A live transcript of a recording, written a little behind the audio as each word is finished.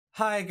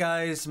Hi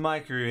guys,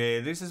 Maikeru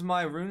here. This is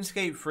my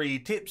Runescape 3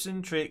 tips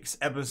and tricks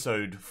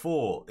episode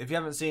 4. If you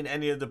haven't seen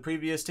any of the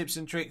previous tips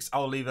and tricks,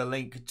 I'll leave a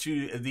link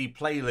to the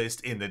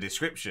playlist in the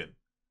description.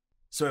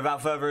 So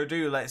without further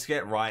ado, let's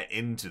get right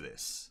into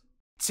this.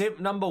 Tip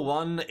number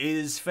 1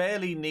 is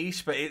fairly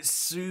niche, but it's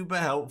super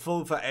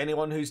helpful for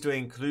anyone who's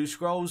doing clue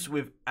scrolls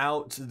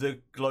without the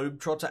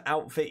Globetrotter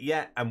outfit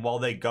yet and while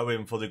they're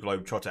going for the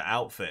Globetrotter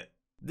outfit.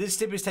 This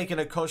tip is taking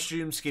a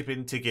costume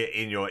skipping ticket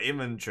in your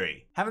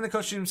inventory. Having the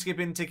costume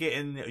skipping ticket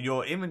in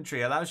your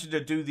inventory allows you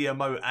to do the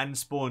emote and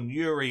spawn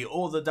Yuri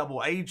or the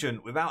double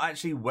agent without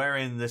actually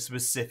wearing the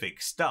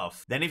specific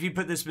stuff. Then if you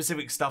put the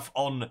specific stuff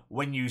on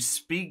when you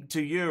speak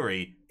to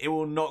Yuri, it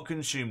will not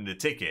consume the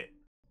ticket.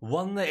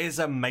 One that is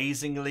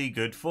amazingly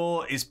good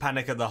for is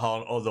Panic at the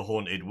Heart or the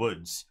Haunted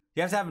Woods.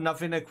 You have to have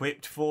nothing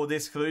equipped for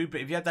this clue, but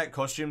if you have that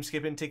costume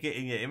skipping ticket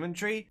in your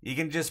inventory, you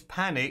can just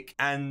panic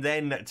and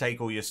then take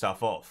all your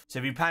stuff off. So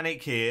if you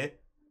panic here,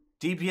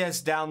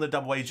 DPS down the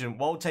double agent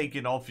while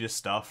taking off your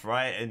stuff,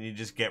 right? And you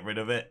just get rid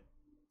of it.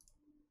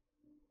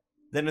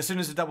 Then as soon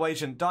as the double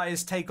agent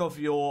dies, take off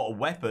your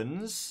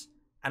weapons.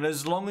 And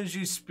as long as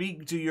you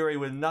speak to Yuri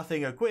with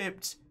nothing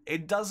equipped,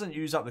 it doesn't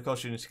use up the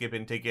costume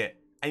skipping ticket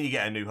and you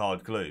get a new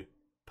hard clue.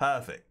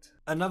 Perfect.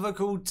 Another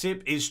cool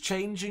tip is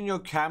changing your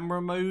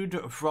camera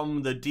mode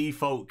from the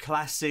default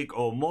classic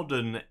or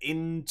modern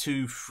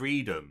into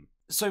freedom.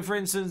 So for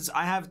instance,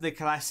 I have the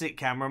classic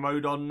camera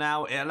mode on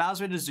now. It allows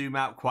me to zoom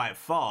out quite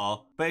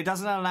far, but it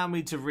doesn't allow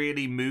me to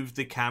really move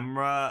the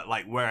camera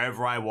like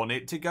wherever I want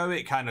it to go.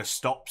 It kind of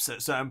stops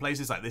at certain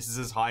places, like this is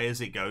as high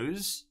as it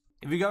goes.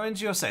 If you go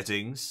into your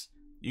settings,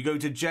 you go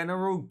to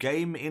general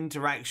game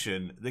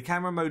interaction, the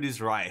camera mode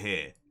is right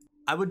here.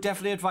 I would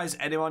definitely advise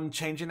anyone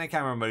changing their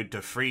camera mode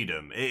to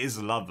freedom. It is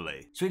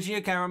lovely. Switching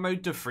your camera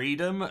mode to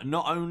freedom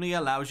not only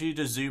allows you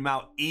to zoom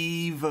out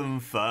even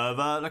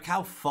further, look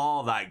how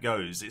far that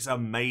goes. It's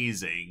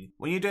amazing.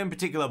 When you're doing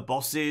particular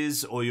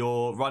bosses or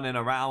you're running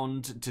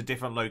around to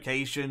different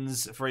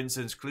locations, for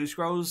instance, clue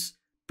scrolls,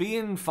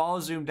 being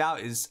far zoomed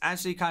out is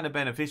actually kind of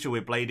beneficial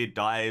with bladed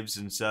dives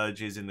and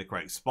surges in the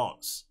correct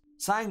spots.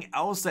 Something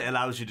else that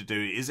allows you to do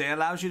is it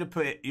allows you to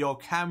put your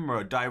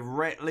camera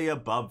directly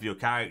above your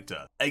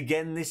character.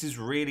 Again, this is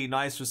really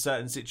nice for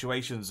certain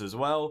situations as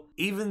well.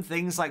 Even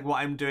things like what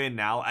I'm doing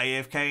now,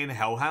 AFK and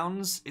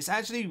Hellhounds, it's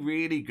actually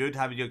really good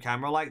having your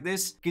camera like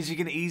this because you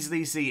can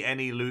easily see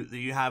any loot that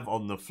you have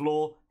on the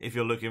floor if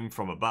you're looking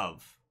from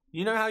above.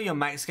 You know how your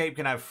max cape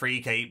can have 3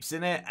 capes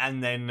in it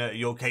and then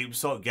your cape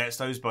slot gets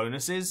those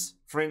bonuses?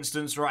 For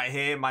instance, right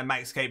here, my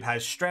max cape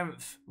has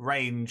strength,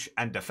 range,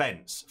 and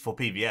defense for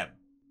PvM.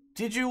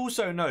 Did you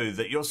also know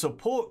that your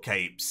support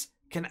capes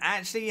can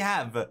actually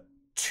have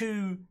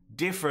 2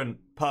 different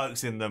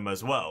perks in them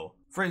as well?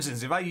 For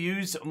instance, if I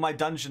use my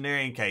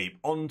Dungeoneering cape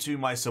onto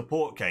my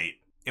support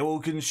cape, it will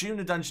consume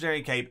the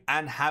Dungeoneering cape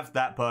and have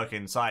that perk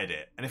inside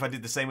it. And if I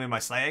did the same with my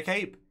Slayer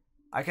cape,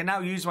 I can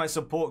now use my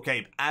support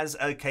cape as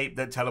a cape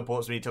that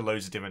teleports me to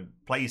loads of different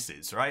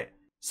places, right?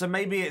 So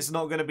maybe it's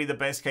not going to be the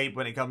best cape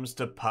when it comes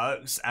to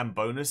perks and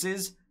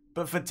bonuses,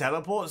 but for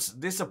teleports,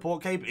 this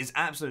support cape is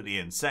absolutely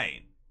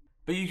insane.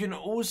 But you can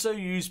also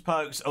use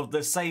perks of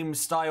the same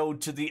style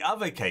to the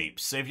other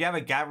capes. So if you have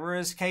a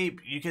Gatherer's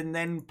cape, you can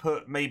then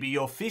put maybe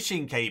your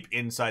Fishing cape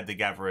inside the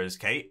Gatherer's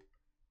cape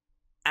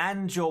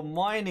and your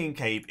Mining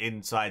cape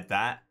inside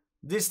that.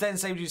 This then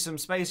saves you some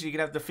space so you can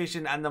have the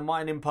Fishing and the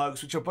Mining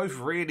perks, which are both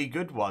really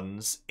good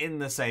ones, in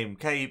the same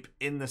cape,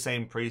 in the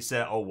same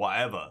preset or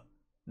whatever.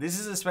 This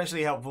is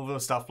especially helpful for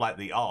stuff like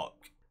the Arc.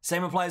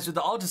 Same applies with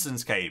the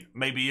Artisan's cape.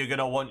 Maybe you're going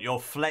to want your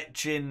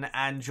Fletching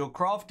and your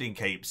Crafting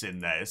capes in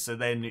there, so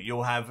then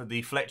you'll have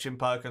the Fletching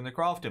perk and the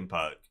Crafting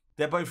perk.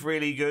 They're both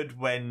really good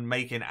when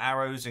making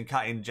arrows and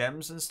cutting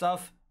gems and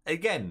stuff.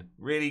 Again,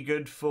 really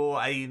good for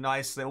a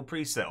nice little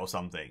preset or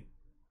something.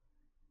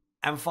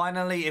 And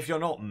finally, if you're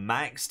not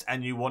maxed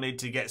and you wanted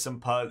to get some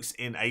perks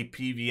in a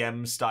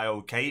PvM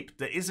style cape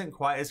that isn't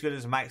quite as good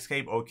as Max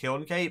Cape or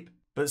Kiln Cape,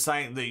 but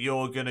something that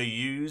you're going to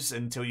use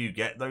until you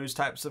get those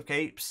types of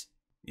capes,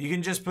 you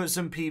can just put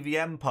some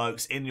PvM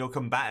perks in your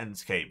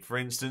Combatant's cape. For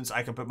instance,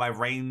 I can put my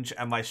range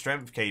and my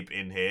strength cape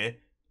in here,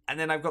 and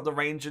then I've got the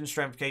range and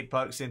strength cape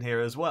perks in here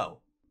as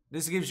well.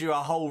 This gives you a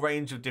whole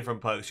range of different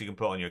perks you can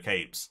put on your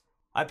capes.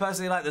 I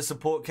personally like the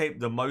support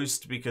cape the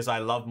most because I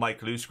love my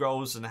clue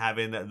scrolls, and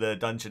having the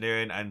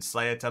Dungeoneering and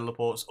Slayer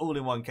teleports all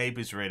in one cape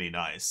is really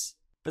nice.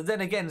 But then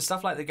again,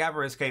 stuff like the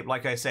Gatherer's cape,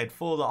 like I said,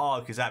 for the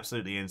Arc is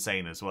absolutely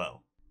insane as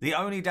well. The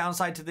only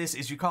downside to this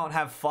is you can't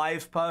have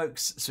 5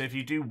 perks, so if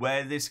you do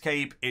wear this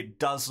cape, it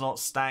does not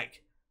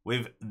stack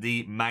with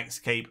the max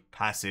cape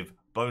passive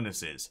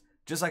bonuses,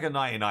 just like a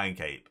 99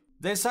 cape.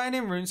 There's something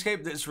in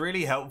RuneScape that's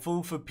really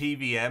helpful for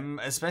PvM,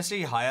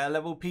 especially higher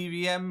level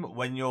PvM,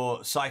 when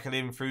you're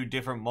cycling through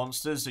different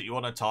monsters that you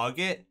want to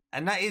target,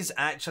 and that is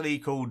actually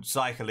called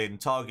cycling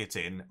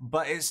targeting,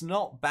 but it's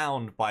not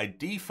bound by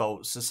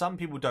default, so some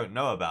people don't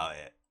know about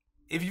it.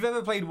 If you've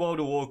ever played World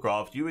of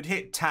Warcraft, you would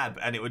hit tab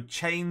and it would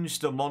change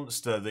the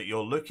monster that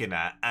you're looking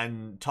at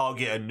and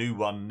target a new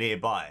one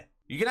nearby.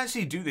 You can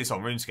actually do this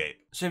on RuneScape.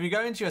 So if you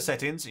go into your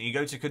settings and you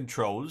go to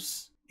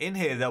controls, in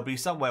here there'll be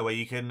somewhere where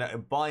you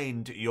can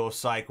bind your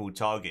cycle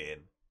target in.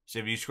 So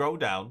if you scroll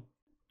down,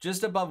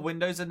 just above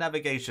Windows and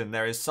Navigation,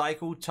 there is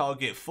cycle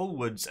target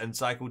forwards and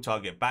cycle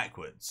target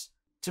backwards.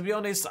 To be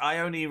honest, I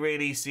only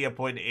really see a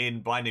point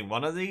in binding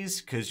one of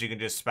these because you can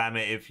just spam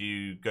it if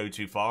you go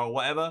too far or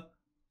whatever.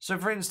 So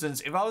for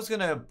instance, if I was going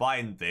to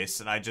bind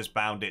this and I just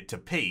bound it to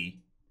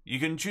P, you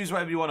can choose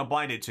whatever you want to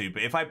bind it to,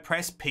 but if I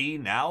press P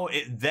now,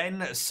 it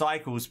then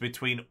cycles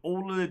between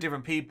all of the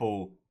different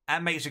people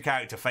and makes your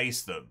character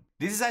face them.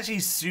 This is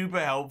actually super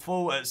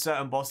helpful at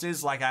certain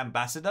bosses like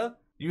Ambassador.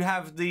 You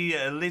have the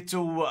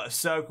little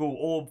circle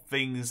orb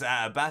things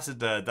at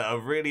Ambassador that are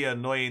really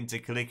annoying to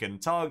click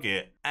and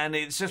target, and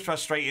it's just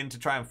frustrating to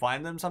try and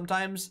find them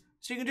sometimes,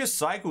 so you can just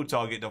cycle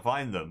target to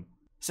find them.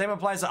 Same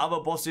applies to other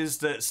bosses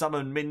that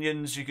summon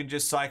minions. You can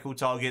just cycle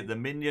target the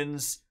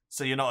minions,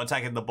 so you're not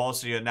attacking the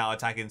boss, so you're now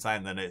attacking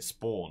something that it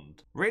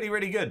spawned. Really,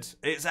 really good.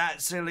 It's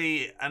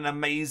actually an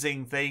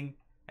amazing thing,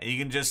 and you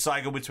can just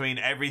cycle between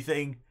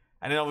everything,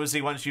 and then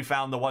obviously once you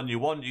found the one you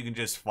want, you can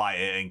just fight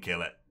it and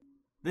kill it.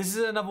 This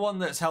is another one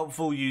that's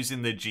helpful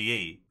using the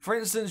GE. For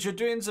instance, you're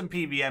doing some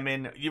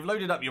PVMing, you've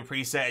loaded up your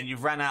preset and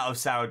you've ran out of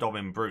Sourdom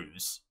and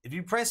Brews. If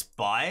you press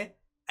buy,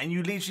 and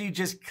you literally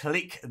just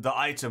click the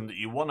item that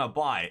you want to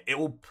buy, it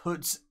will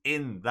put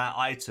in that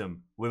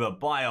item with a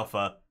buy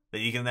offer that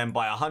you can then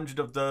buy 100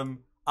 of them,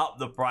 up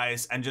the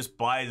price, and just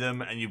buy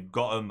them, and you've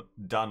got them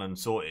done and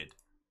sorted.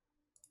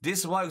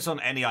 This works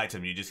on any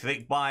item. You just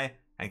click buy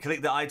and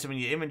click the item in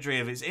your inventory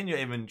if it's in your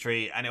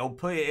inventory, and it will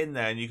put it in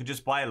there, and you can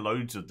just buy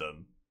loads of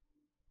them.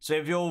 So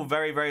if you're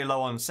very, very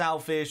low on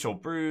Sourfish or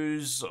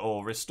Brews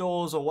or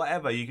Restores or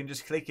whatever, you can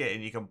just click it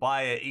and you can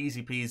buy it,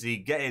 easy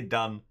peasy, get it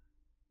done,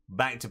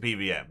 back to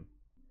PVM.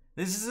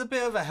 This is a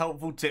bit of a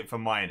helpful tip for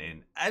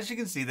mining. As you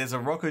can see, there's a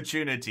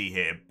Rockatunity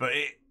here, but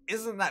it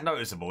isn't that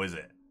noticeable, is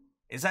it?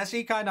 It's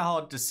actually kind of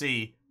hard to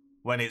see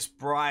when it's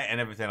bright and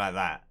everything like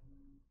that.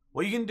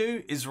 What you can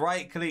do is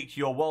right click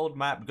your world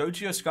map, go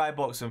to your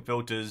skybox and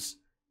filters,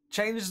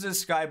 change the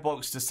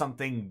skybox to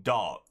something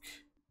dark.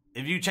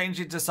 If you change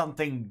it to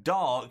something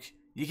dark,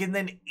 you can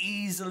then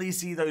easily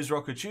see those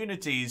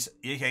Rockatunities,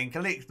 you can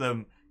click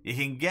them, you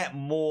can get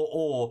more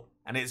ore,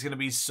 and it's going to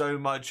be so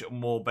much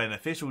more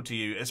beneficial to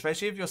you,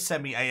 especially if you're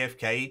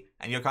semi-AFK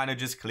and you're kind of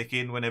just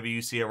clicking whenever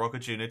you see a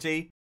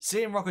Rockatunity.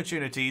 Seeing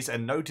Rockatunities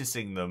and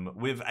noticing them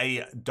with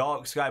a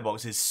dark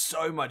skybox is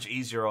so much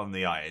easier on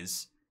the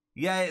eyes.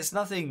 Yeah, it's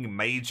nothing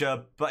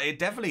major, but it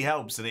definitely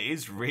helps and it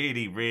is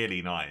really,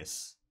 really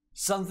nice.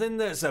 Something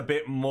that's a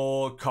bit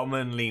more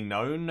commonly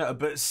known,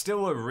 but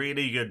still a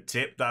really good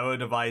tip that I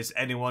would advise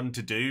anyone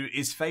to do,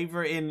 is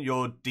favoriting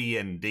your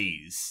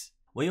D&Ds.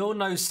 We all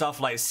know stuff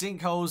like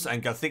sinkholes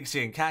and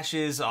Gothixian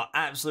caches are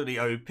absolutely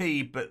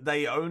OP, but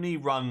they only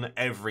run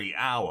every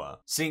hour.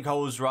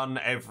 Sinkholes run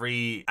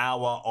every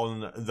hour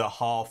on the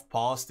half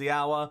past the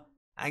hour,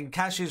 and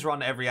caches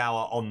run every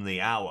hour on the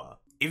hour.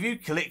 If you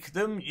click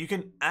them, you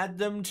can add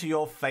them to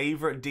your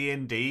favorite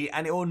D&D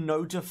and it will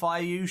notify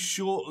you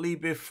shortly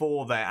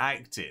before they're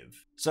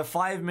active. So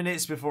 5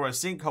 minutes before a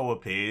sinkhole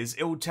appears,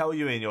 it will tell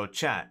you in your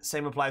chat.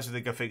 Same applies with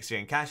the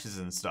Gothixian caches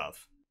and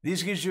stuff.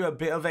 This gives you a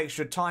bit of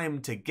extra time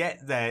to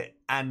get there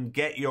and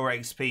get your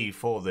XP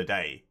for the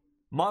day.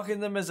 Marking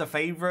them as a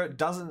favorite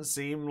doesn't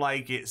seem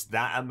like it's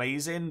that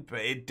amazing, but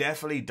it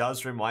definitely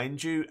does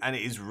remind you, and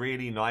it is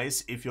really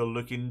nice if you're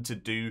looking to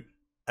do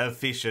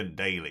efficient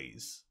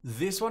dailies.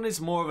 This one is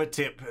more of a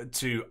tip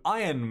to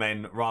Iron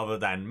Men rather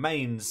than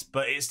mains,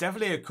 but it's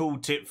definitely a cool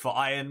tip for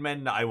Iron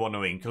Men that I want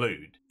to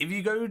include. If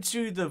you go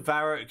to the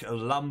Varrock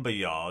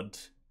Lumberyard,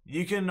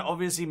 you can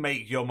obviously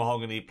make your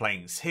mahogany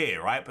planks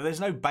here, right? But there's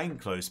no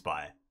bank close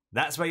by.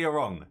 That's where you're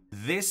wrong.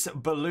 This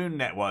balloon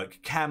network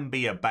can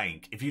be a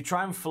bank. If you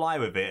try and fly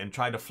with it and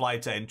try to fly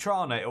to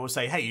Entrana, it will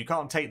say, hey, you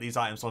can't take these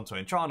items onto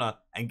Entrana,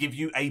 and give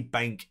you a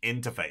bank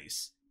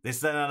interface. This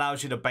then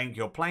allows you to bank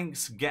your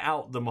planks, get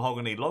out the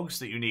mahogany logs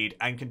that you need,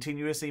 and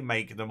continuously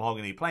make the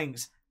mahogany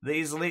planks that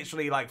is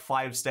literally like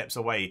 5 steps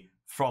away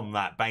from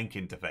that bank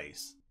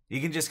interface. You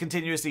can just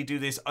continuously do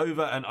this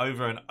over and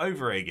over and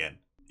over again.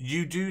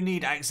 You do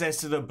need access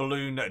to the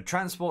balloon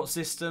transport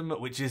system,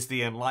 which is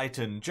the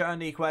Enlightened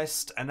Journey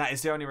quest, and that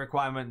is the only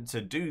requirement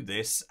to do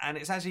this, and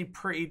it's actually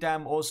pretty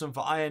damn awesome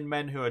for Iron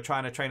Men who are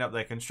trying to train up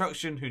their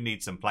construction who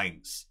need some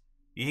planks.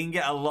 You can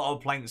get a lot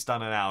of planks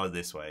done an hour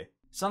this way.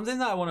 Something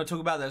that I want to talk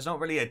about that's not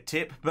really a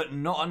tip, but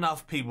not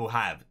enough people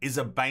have, is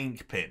a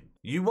bank pin.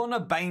 You want a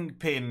bank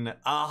pin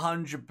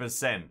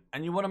 100%,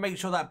 and you want to make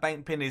sure that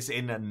bank pin is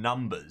in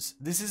numbers.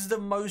 This is the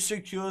most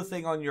secure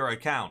thing on your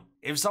account.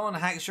 If someone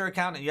hacks your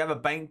account and you have a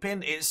bank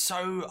pin, it's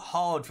so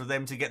hard for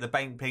them to get the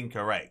bank pin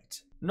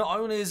correct. Not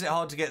only is it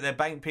hard to get their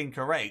bank pin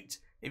correct,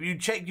 if you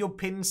check your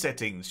pin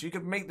settings, you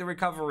could make the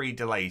recovery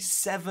delay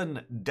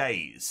 7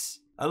 days.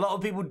 A lot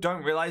of people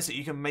don't realize that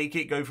you can make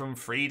it go from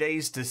 3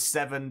 days to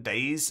 7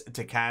 days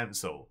to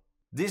cancel.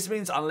 This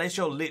means unless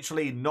you're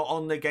literally not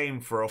on the game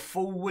for a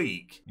full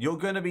week, you're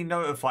going to be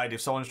notified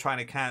if someone's trying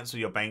to cancel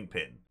your bank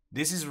pin.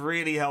 This is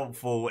really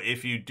helpful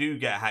if you do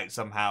get hacked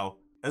somehow,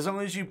 As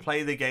long as you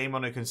play the game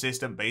on a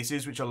consistent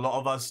basis, which a lot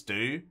of us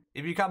do,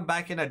 if you come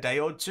back in a day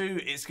or two,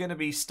 it's going to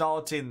be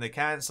starting the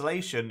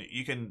cancellation.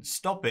 You can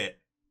stop it,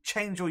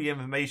 change all your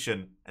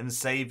information, and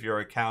save your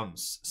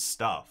account's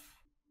stuff.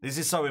 This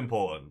is so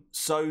important.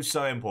 So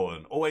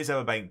important. Always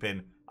have a bank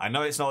pin. I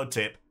know it's not a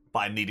tip, but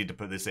I needed to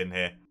put this in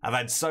here. I've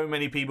had so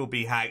many people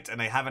be hacked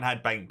and they haven't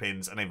had bank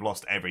pins and they've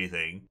lost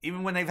everything.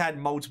 Even when they've had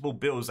multiple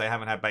bills, they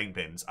haven't had bank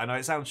pins. I know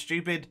it sounds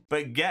stupid,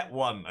 but get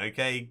one,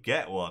 okay?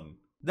 Get one.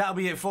 That'll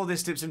be it for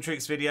this tips and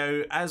tricks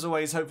video. As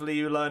always, hopefully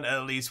you learned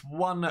at least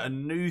one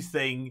new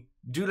thing.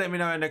 Do let me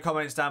know in the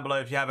comments down below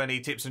if you have any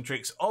tips and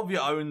tricks of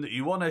your own that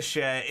you want to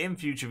share in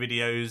future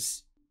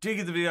videos. Do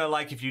give the video a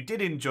like if you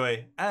did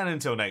enjoy, and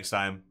until next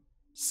time,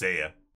 see ya.